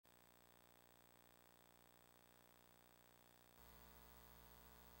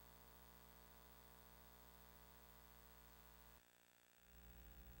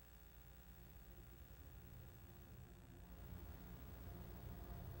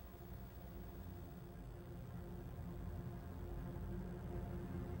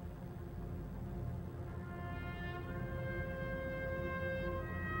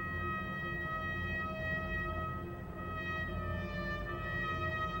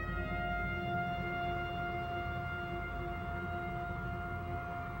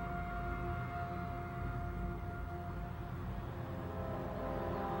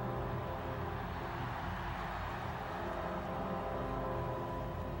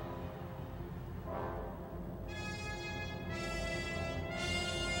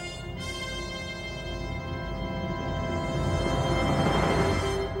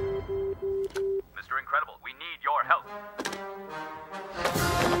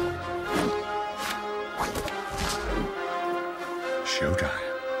showtime.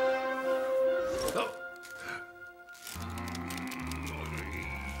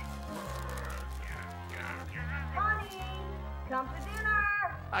 Come to dinner!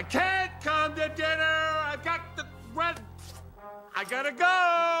 I can't come to dinner! I've got the rent! I gotta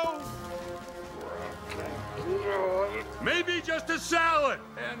go! Maybe just a salad!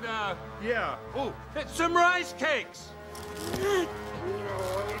 And, yeah. Oh, some rice cakes!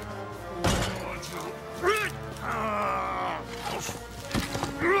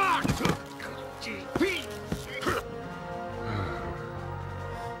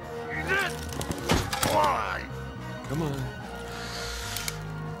 Come on.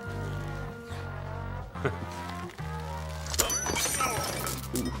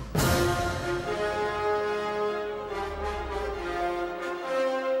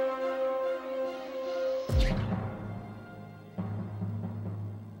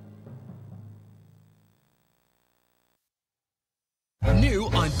 New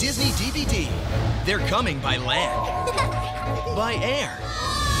on Disney DVD. They're coming by land, by air,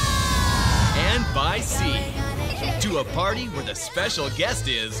 and by sea. To a party where the special guest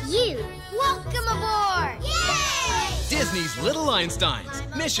is... You! Welcome aboard! Yay! Disney's Little Einsteins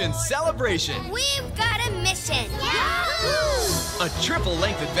Mission Celebration. We've got a mission! Yahoo! A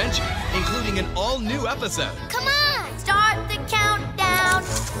triple-length adventure, including an all-new episode. Come on! Start the countdown!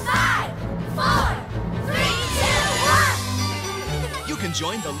 5, 4, 3, 2, 1! You can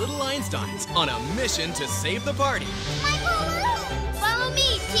join the Little Einsteins on a mission to save the party. My balloon! Follow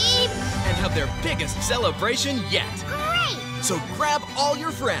me, team! And have their biggest celebration yet. Great! So grab all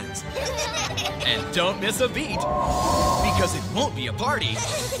your friends. And don't miss a beat, because it won't be a party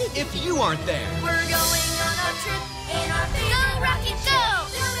if you aren't there. We're going on a trip in our big Go Rocket Go!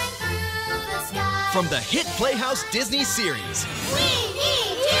 Zooming through the sky. From the hit Playhouse Disney series, We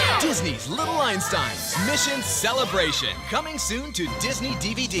need you! Disney's Little Einsteins Mission Celebration, coming soon to Disney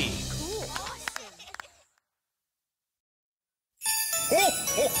DVD. Ho,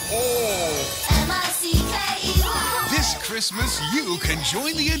 ho, ho! M-I-C-K-E-Y. This Christmas, you can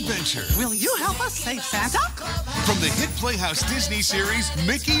join the adventure. Will you help us save Santa? From the hit Playhouse Disney series,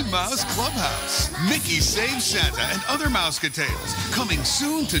 Mickey Mouse Clubhouse. Mickey Saves Santa and Other Mouseketales. Coming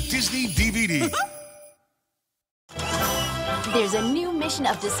soon to Disney DVD. There's a new mission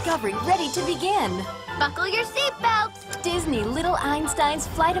of discovery ready to begin. Buckle your seatbelts. Disney Little Einstein's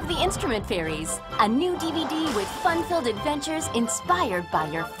Flight of the Instrument Fairies. A new DVD with fun-filled adventures inspired by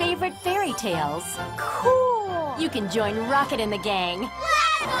your favorite fairy tales. Cool. You can join Rocket and the gang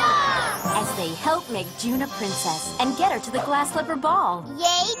Let's go! as they help make June a princess and get her to the Glass Slipper Ball.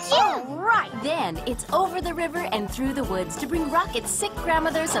 Yay, June! Right. Then it's over the river and through the woods to bring Rocket's sick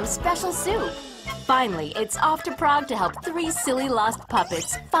grandmother some special soup. Finally, it's off to Prague to help 3 silly lost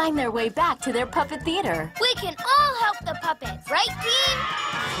puppets find their way back to their puppet theater. We can all help the puppets, right, team?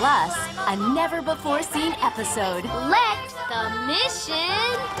 Plus, a never-before-seen episode. Let the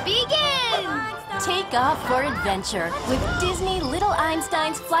mission begin! Take off for adventure with Disney Little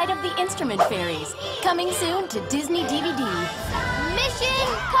Einstein's Flight of the Instrument Fairies. Coming soon to Disney DVD.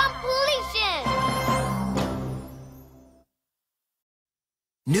 Mission completion!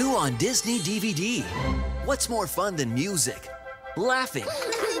 New on Disney DVD. What's more fun than music, laughing,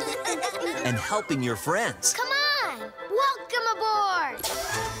 and helping your friends? Come on! Welcome aboard!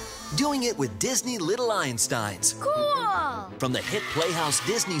 Doing it with Disney Little Einsteins. Cool! From the hit Playhouse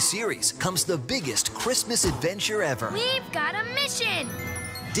Disney series comes the biggest Christmas adventure ever. We've got a mission!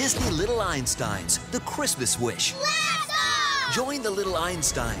 Disney Little Einsteins, The Christmas Wish. Let's go! Join the Little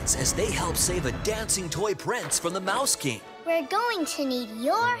Einsteins as they help save a dancing toy prince from the Mouse King. We're going to need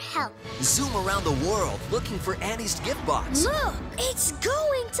your help. Zoom around the world looking for Annie's gift box. Look! It's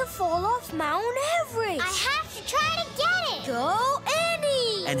going to fall off Mount Everest! I have to try to get it! Go,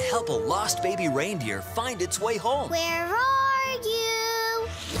 Annie! And help a lost baby reindeer find its way home. Where are you?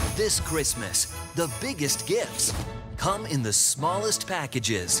 This Christmas, the biggest gifts come in the smallest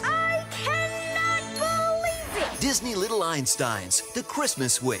packages. I cannot believe it! Disney Little Einsteins, The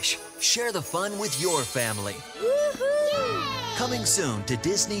Christmas Wish. Share the fun with your family. Woohoo! Coming soon to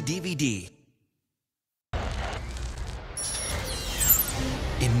Disney DVD.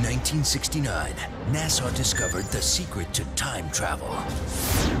 In 1969, NASA discovered the secret to time travel.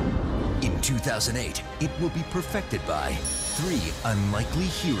 In 2008, it will be perfected by 3 unlikely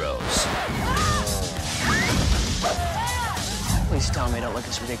heroes. Please tell me I don't look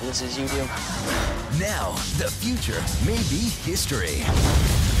as ridiculous as you do. Now, the future may be history.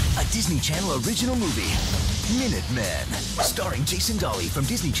 A Disney Channel original movie, Minutemen, starring Jason Dolly from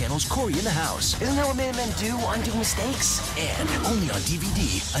Disney Channel's Cory in the House. Isn't that what Minutemen do? Undo mistakes? And only on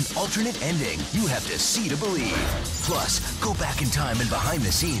DVD, an alternate ending you have to see to believe. Plus, go back in time and behind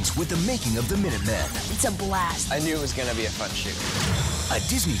the scenes with the making of the Minutemen. It's a blast. I knew it was gonna be a fun shoot. A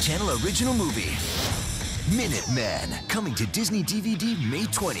Disney Channel original movie. Minutemen, coming to Disney DVD May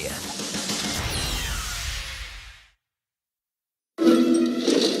 20th.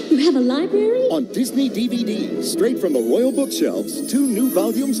 You have a library? On Disney DVD, straight from the royal bookshelves, 2 new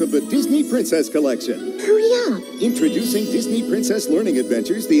volumes of the Disney Princess Collection. Hurry up. Introducing Disney Princess Learning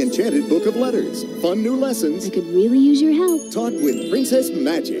Adventures, The Enchanted Book of Letters. Fun new lessons. I could really use your help. Taught with princess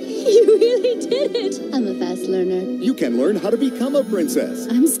magic. You really did it. I'm a fast learner. You can learn how to become a princess.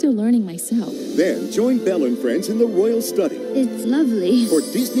 I'm still learning myself. Then join Belle and friends in the royal study. It's lovely. For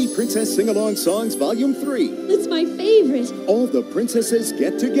Disney Princess Sing-Along Songs Volume 3. It's my favorite. All the princesses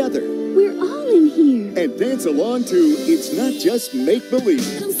get together. We're all in here. And dance along to It's Not Just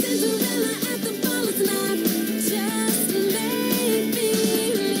Make-Believe.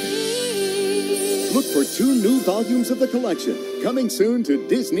 Look for 2 new volumes of the collection, coming soon to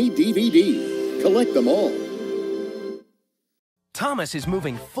Disney DVD. Collect them all. Thomas is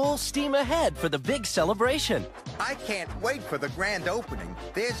moving full steam ahead for the big celebration. I can't wait for the grand opening.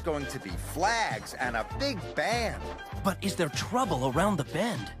 There's going to be flags and a big band. But is there trouble around the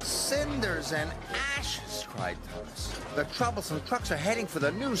bend? Cinders and ashes, cried Thomas. The troublesome trucks are heading for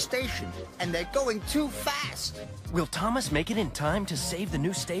the new station, and they're going too fast. Will Thomas make it in time to save the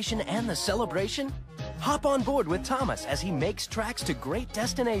new station and the celebration? Hop on board with Thomas as he makes tracks to great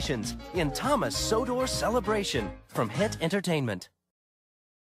destinations in Thomas Sodor Celebration from Hit Entertainment.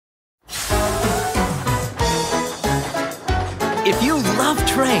 If you love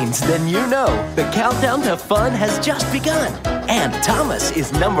trains, then you know the countdown to fun has just begun. And Thomas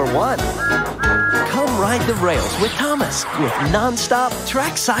is #1. Come ride the rails with Thomas with non-stop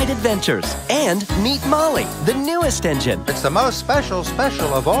trackside adventures. And meet Molly, the newest engine. It's the most special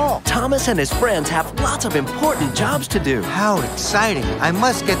of all. Thomas and his friends have lots of important jobs to do. How exciting. I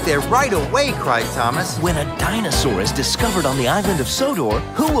must get there right away, cried Thomas. When a dinosaur is discovered on the island of Sodor,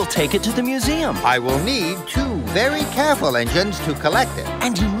 who will take it to the museum? I will need 2 very careful engines to collect it.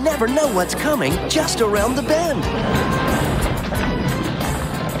 And you never know what's coming just around the bend.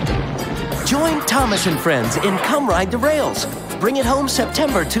 Join Thomas and friends in Come Ride the Rails. Bring it home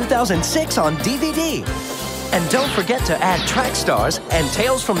September 2006 on DVD. And don't forget to add Track Stars and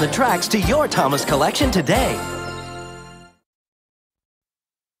Tales from the Tracks to your Thomas collection today.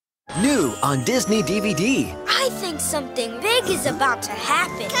 New on Disney DVD. I think something big is about to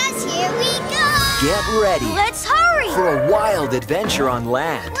happen. 'Cause here we go. Get ready. Let's hurry. For a wild adventure on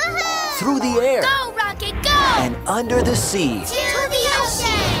land, through the air, Go, Rocket, go. and under the sea. To the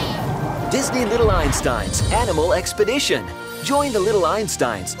ocean. Disney Little Einsteins Animal Expedition. Join the Little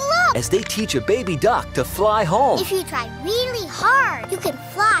Einsteins as they teach a baby duck to fly home. If you try really hard, you can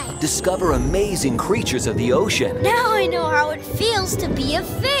fly. Discover amazing creatures of the ocean. Now I know how it feels to be a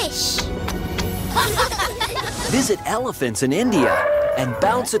fish. Visit elephants in India and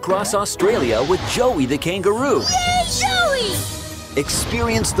bounce across Australia with Joey the kangaroo. Yay, Joey!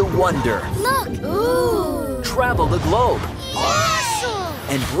 Experience the wonder. Look. Ooh. Travel the globe. Awesome.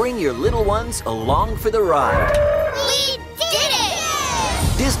 And bring your little ones along for the ride. We did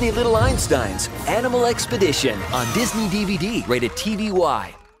it! Disney Little Einsteins Animal Expedition on Disney DVD, rated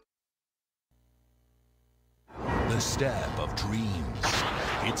TVY. The Staff of Dreams.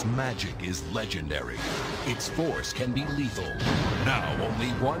 Its magic is legendary. Its force can be lethal. Now only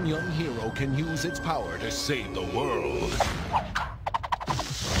one young hero can use its power to save the world.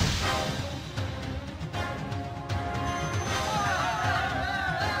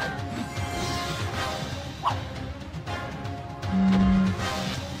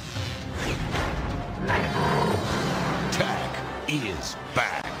 Tak is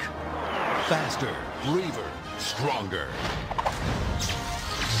back. Faster, braver, stronger.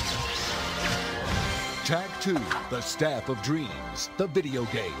 Tak 2, The Staff of Dreams, the video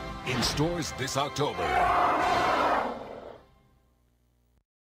game, in stores this October.